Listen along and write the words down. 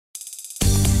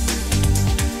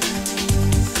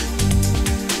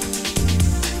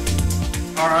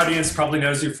our audience probably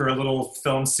knows you for a little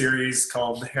film series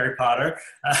called Harry Potter.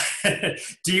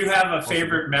 Do you have a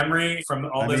favorite memory from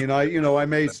all this?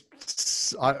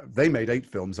 They made 8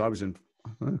 films. I was in,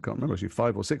 I can't remember, actually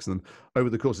 5 or 6 of them over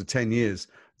the course of 10 years.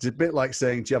 It's a bit like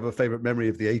saying, do you have a favorite memory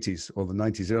of the 80s or the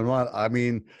 90s? I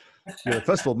mean,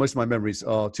 first of all, most of my memories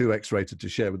are too X-rated to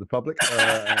share with the public,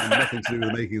 and nothing to do with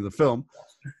the making of the film.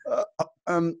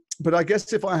 But I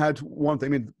guess if I had one thing,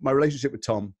 I mean, my relationship with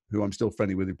Tom, who I'm still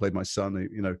friendly with, who played my son,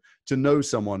 to know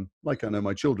someone like I know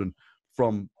my children,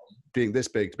 from being this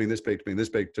big to being this big to being this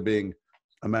big to being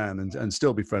a man and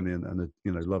still be friendly and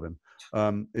love him,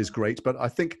 is great. But I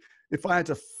think if I had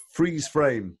to freeze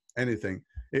frame anything,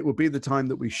 it would be the time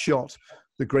that we shot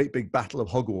the great big battle of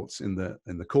Hogwarts in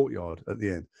the courtyard at the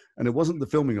end. And it wasn't the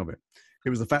filming of it. It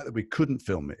was the fact that we couldn't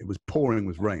film it. It was pouring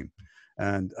with rain.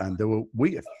 And there were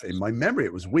in my memory,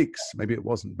 it was weeks, maybe it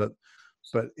wasn't, but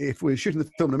if we were shooting the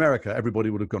film in America, everybody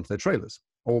would have gone to their trailers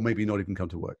or maybe not even come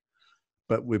to work.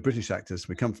 But we're British actors.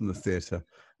 We come from the theater,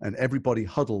 and everybody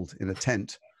huddled in a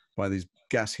tent by these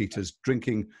gas heaters,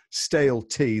 drinking stale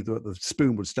tea that the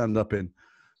spoon would stand up in,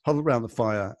 huddled around the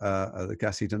fire, the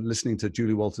gas heater, and listening to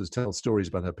Julie Walters tell stories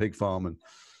about her pig farm, and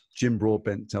Jim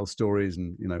Broadbent tell stories,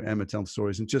 and Emma tell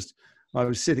stories, and just I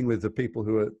was sitting with the people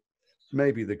who are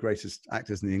maybe the greatest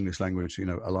actors in the English language,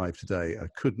 alive today. I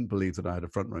couldn't believe that I had a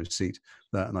front row seat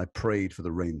there, and I prayed for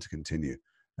the rain to continue,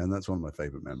 and that's one of my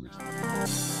favorite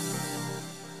memories.